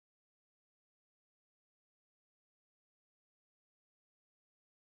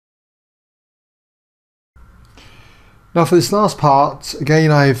Now for this last part,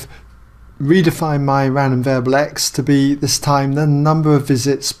 again I've redefined my random variable x to be this time the number of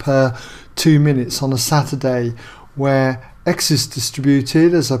visits per 2 minutes on a Saturday, where x is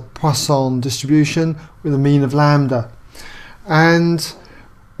distributed as a Poisson distribution with a mean of lambda. And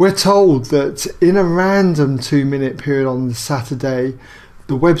we're told that in a random 2-minute period on the Saturday,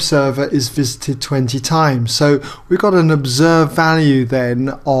 the web server is visited 20 times. So we've got an observed value then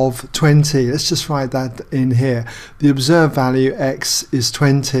of 20. Let's just write that in here. The observed value x is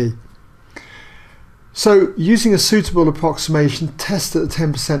 20. So using a suitable approximation, test at the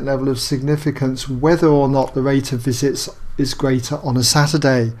 10% level of significance whether or not the rate of visits is greater on a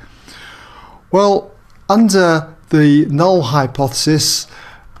Saturday. Well, under the null hypothesis,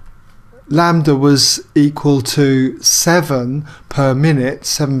 lambda was equal to 7 per minute,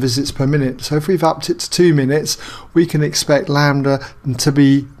 7 visits per minute. So if we've upped it to 2 minutes, we can expect lambda to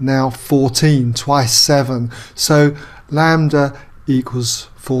be now 14, twice 7. So lambda equals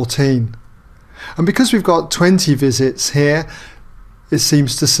 14. And because we've got 20 visits here, it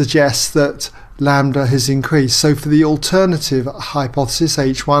seems to suggest that lambda has increased. So for the alternative hypothesis,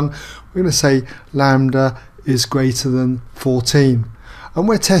 H1, we're going to say lambda is greater than 14. And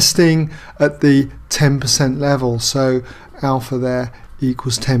we're testing at the 10% level, so alpha there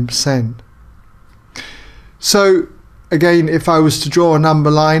equals 10%. So again, if I was to draw a number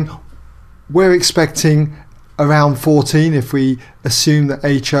line, we're expecting around 14 if we assume that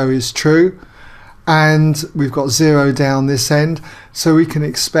HO is true, and we've got 0 down this end, so we can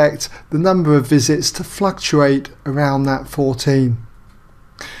expect the number of visits to fluctuate around that 14.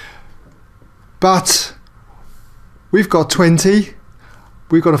 But we've got 20.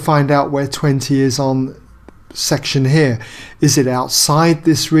 We've got to find out where 20 is on section here. Is it outside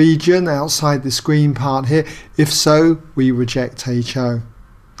this region, outside this green part here? If so, we reject HO.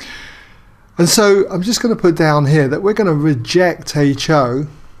 And so I'm just going to put down here that we're going to reject HO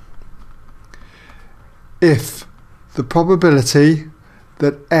if the probability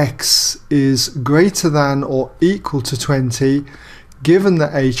that x is greater than or equal to 20, given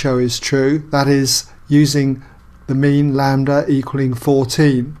that HO is true, that is using the mean lambda equaling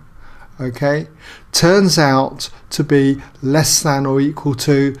 14, okay, turns out to be less than or equal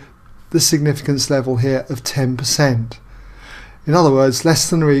to the significance level here of 10%. In other words, less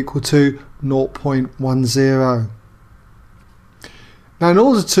than or equal to 0.10. Now in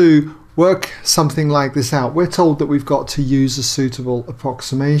order to work something like this out, we're told that we've got to use a suitable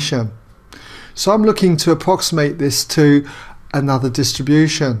approximation. So I'm looking to approximate this to another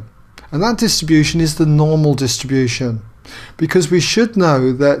distribution. And that distribution is the normal distribution, because we should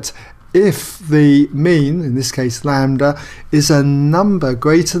know that if the mean, in this case lambda, is a number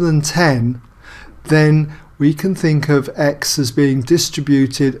greater than 10, then we can think of x as being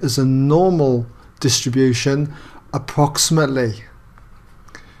distributed as a normal distribution approximately.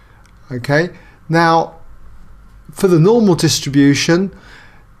 Okay, now for the normal distribution,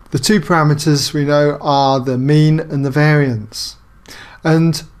 the two parameters we know are the mean and the variance.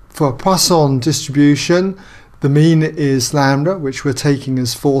 And for a Poisson distribution, the mean is lambda, which we're taking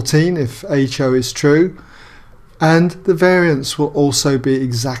as 14 if HO is true, and the variance will also be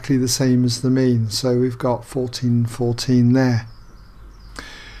exactly the same as the mean. So we've got 14, 14 there.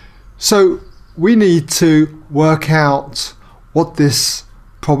 So we need to work out what this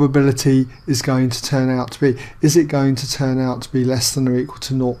probability is going to turn out to be. Is it going to turn out to be less than or equal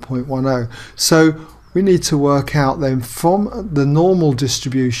to 0.10? So we need to work out then from the normal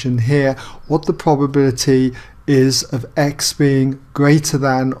distribution here what the probability is of x being greater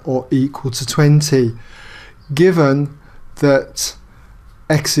than or equal to 20, given that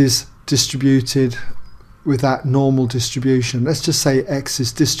x is distributed with that normal distribution. Let's just say x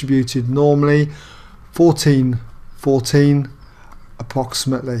is distributed normally 14, 14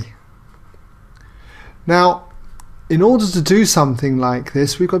 approximately. Now in order to do something like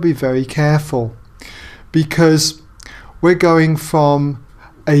this, we've got to be very careful, because we're going from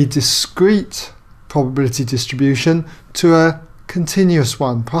a discrete probability distribution to a continuous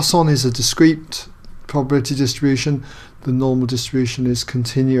one. Poisson is a discrete probability distribution, the normal distribution is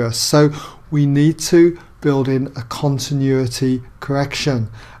continuous. So we need to build in a continuity correction.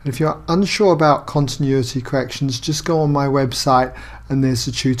 And if you're unsure about continuity corrections, just go on my website and there's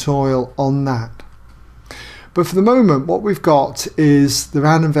a tutorial on that. But for the moment, what we've got is the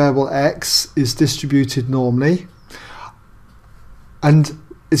random variable x is distributed normally, and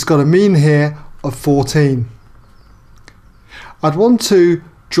it's got a mean here of 14. I'd want to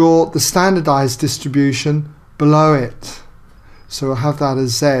draw the standardized distribution below it. So we'll have that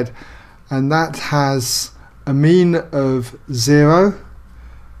as z, and that has a mean of 0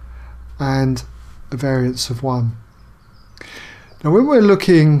 and a variance of 1. Now when we're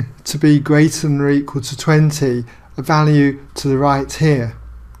looking to be greater than or equal to 20, a value to the right here,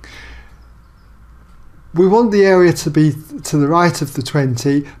 we want the area to be to the right of the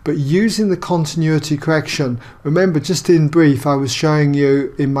 20, but using the continuity correction. Remember, just in brief, I was showing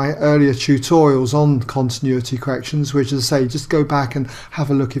you in my earlier tutorials on continuity corrections, which, as I say, just go back and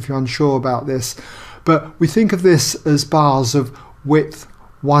have a look if you're unsure about this. But we think of this as bars of width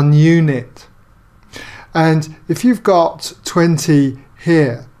 1 unit. And if you've got 20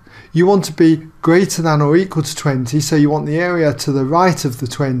 here, you want to be greater than or equal to 20, so you want the area to the right of the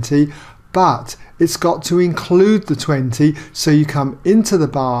 20, but it's got to include the 20, so you come into the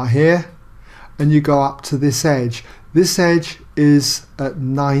bar here and you go up to this edge. This edge is at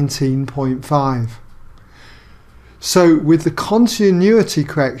 19.5. So with the continuity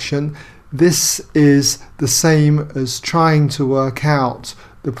correction, this is the same as trying to work out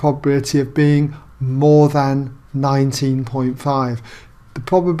the probability of being more than 19.5. The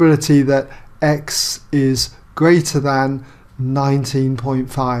probability that x is greater than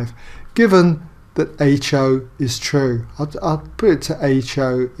 19.5, given that HO is true. I'll put it to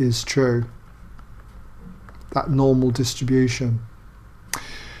HO is true, that normal distribution.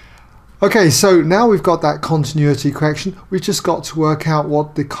 Okay, so now we've got that continuity correction, we've just got to work out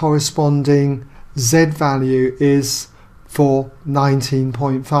what the corresponding Z value is for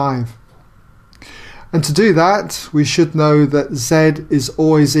 19.5. And to do that, we should know that Z is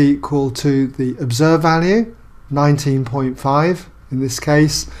always equal to the observed value, 19.5 in this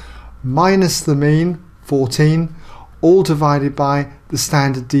case, minus the mean, 14, all divided by the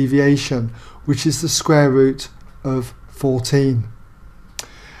standard deviation, which is the square root of 14.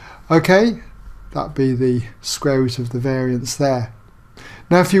 Okay, that'd be the square root of the variance there.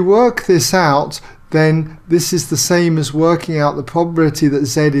 Now if you work this out, then this is the same as working out the probability that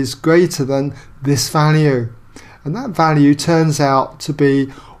Z is greater than this value. And that value turns out to be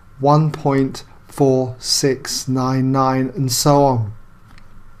 1.4699 and so on.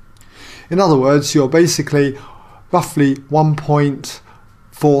 In other words, you're basically roughly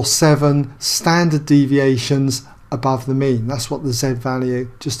 1.47 standard deviations above the mean. That's what the Z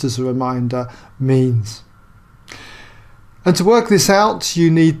value, just as a reminder, means. And to work this out, you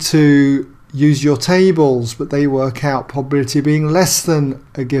need to use your tables, but they work out probability being less than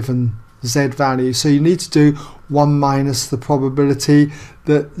a given Z value. So you need to do 1 minus the probability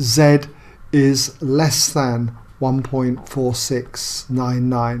that Z is less than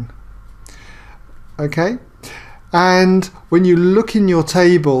 1.4699. Okay, and when you look in your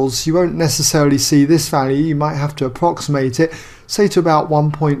tables, you won't necessarily see this value. You might have to approximate it, say to about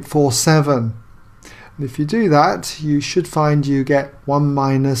 1.47. And if you do that, you should find you get 1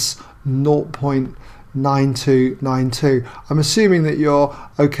 minus 0.9292. I'm assuming that you're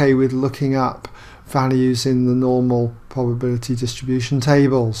okay with looking up values in the normal probability distribution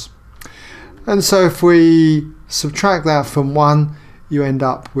tables. And so if we subtract that from 1, you end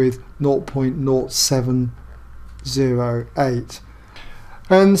up with 0.0708.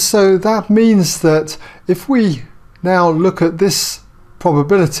 And so that means that if we now look at this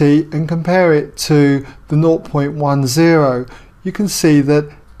probability and compare it to the 0.10, you can see that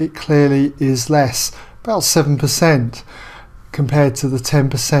it clearly is less, about 7% compared to the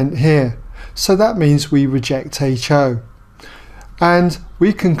 10% here. So that means we reject HO. And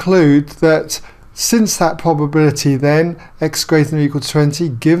we conclude that since that probability then, x greater than or equal to 20,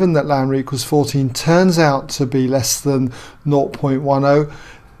 given that lambda equals 14, turns out to be less than 0.10,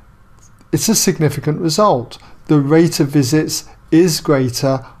 it's a significant result. The rate of visits is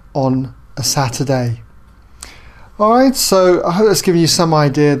greater on a Saturday. Alright, so I hope that's given you some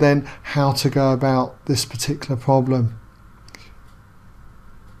idea then how to go about this particular problem.